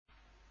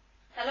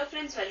Hello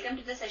friends, welcome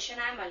to the session.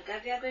 I am Alka.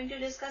 We are going to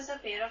discuss a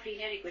pair of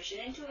linear equation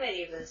in two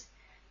variables.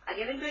 A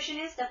given question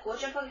is the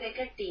coach of a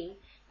cricket team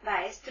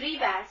buys 3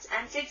 bats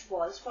and 6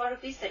 balls for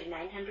Rs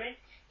 3900.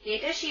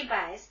 Later she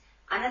buys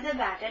another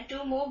bat and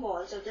 2 more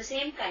balls of the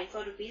same kind for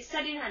Rs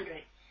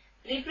 1300.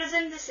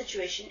 Represent this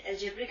situation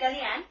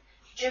algebraically and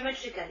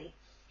geometrically.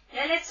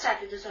 Now let's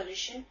start with the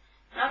solution.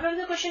 Now from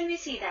the question we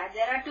see that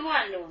there are two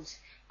unknowns,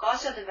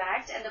 cost of the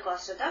bats and the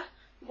cost of the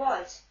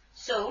balls.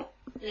 So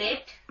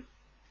let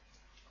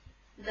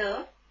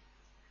the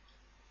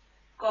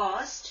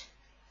cost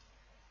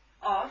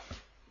of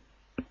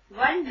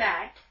one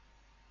bat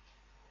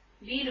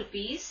be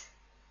rupees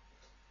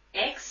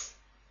X.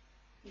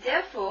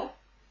 Therefore,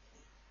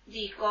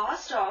 the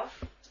cost of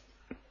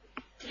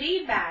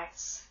 3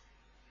 bats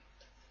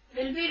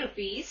will be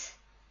rupees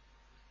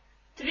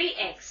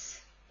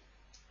 3x.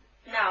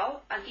 Now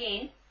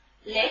again,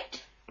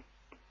 let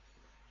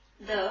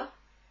the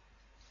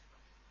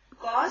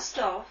cost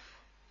of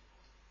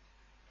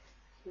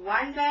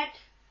one bat,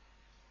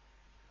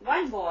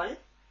 one ball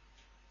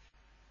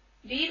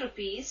be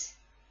rupees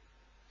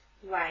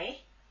Y.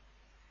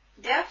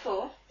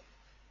 Therefore,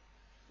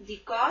 the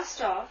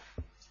cost of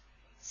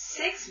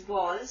 6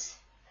 balls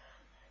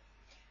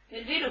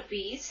will be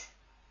rupees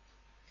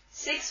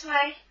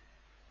 6Y.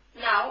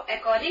 Now,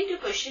 according to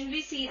question,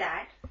 we see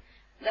that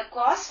the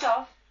cost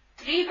of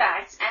 3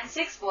 bats and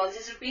 6 balls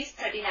is rupees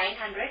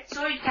 3900.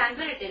 So, it can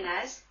be written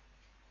as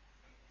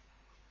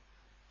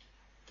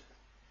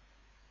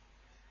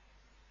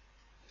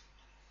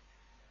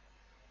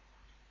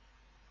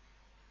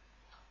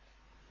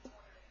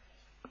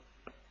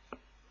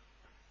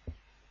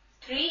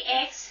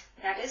 (3x),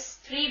 that is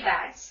 3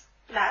 bats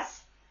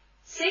plus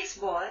 6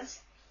 balls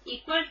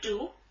equal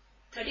to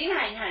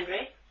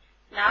 3900.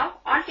 Now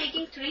on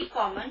taking 3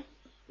 common,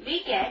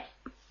 we get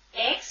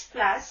x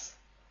plus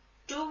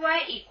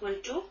 2y equal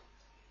to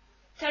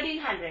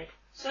 1300.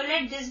 So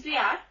let this be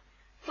our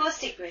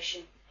first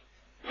equation.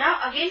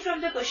 Now again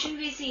from the question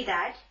we see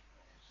that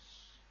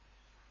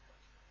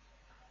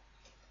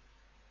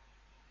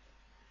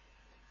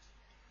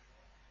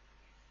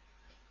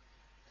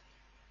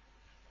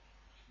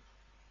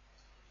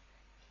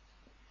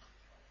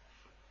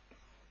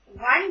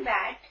one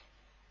bat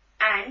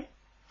and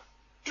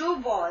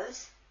 2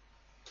 balls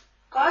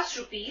cost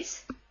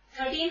rupees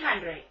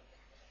 1300.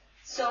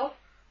 So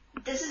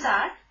this is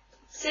our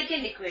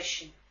second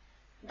equation.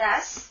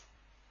 Thus,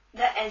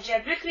 the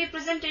algebraic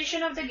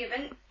representation of the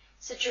given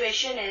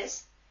situation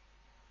is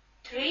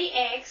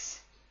 3x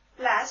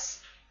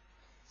plus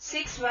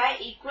 6y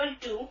equal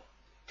to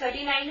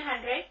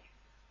 3900,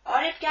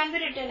 or it can be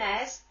written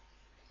as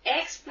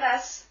x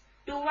plus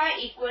 2y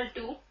equal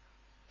to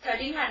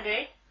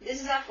 1300.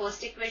 This is our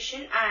first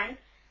equation, and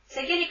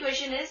second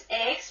equation is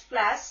x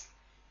plus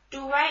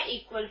 2y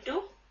equal to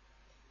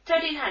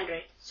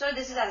 1300. So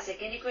this is our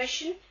second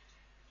equation.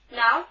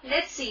 Now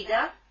let's see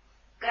the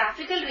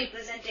graphical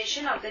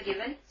representation of the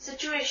given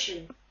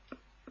situation.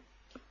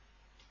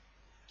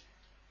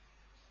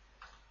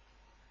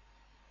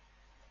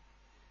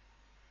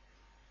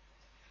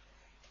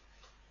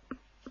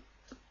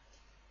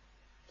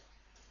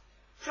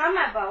 From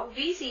above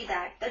we see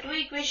that the two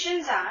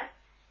equations are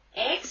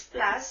x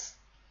plus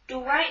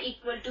 2y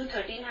equal to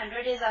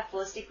 1300 is our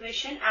first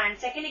equation, and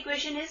second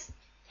equation is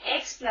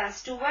x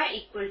plus 2y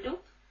equal to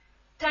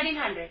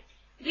 1300.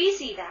 We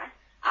see that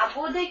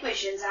both the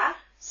equations are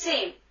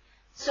same.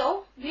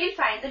 So, we will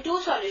find the two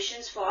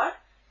solutions for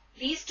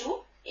these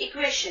two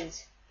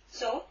equations.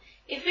 So,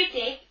 if we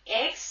take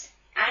x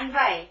and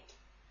y,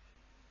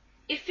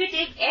 if we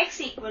take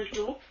x equal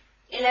to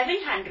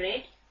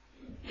 1100,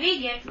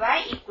 we get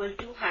y equal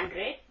to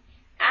 100,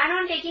 and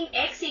on taking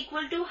x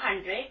equal to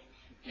 100,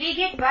 we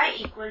get y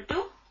equal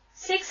to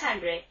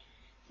 600.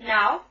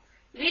 Now,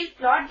 we will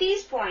plot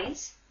these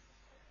points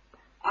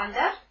on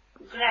the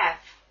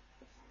graph.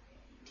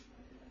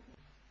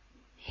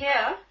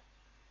 Here,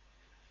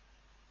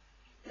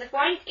 the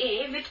point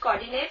A with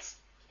coordinates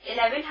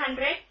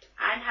 1100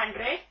 and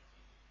 100,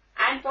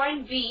 and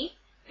point B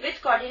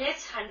with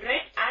coordinates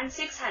 100 and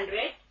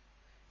 600.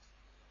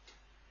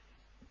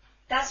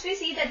 Thus, we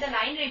see that the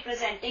line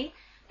representing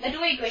the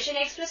two equation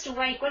x plus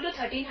 2y equal to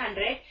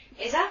 1300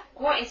 is a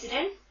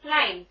coincident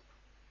line.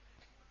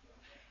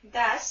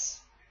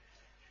 Thus,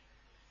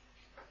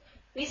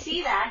 we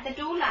see that the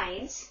two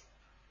lines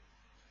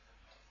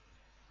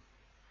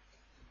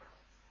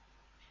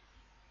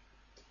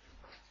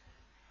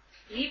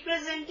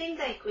representing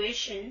the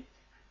equation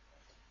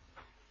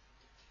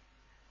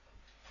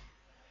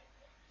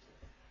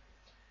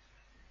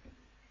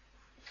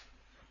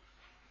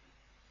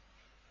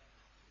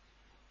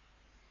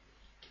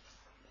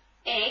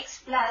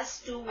x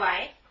plus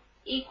 2y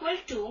equal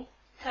to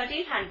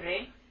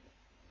 1300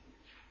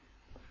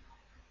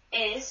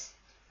 is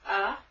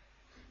a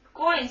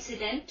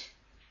coincident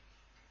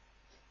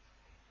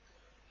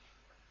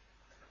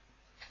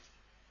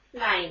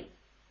line.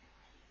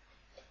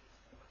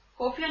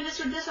 Hope you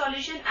understood the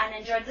solution and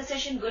enjoyed the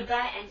session.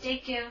 Goodbye and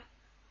take care.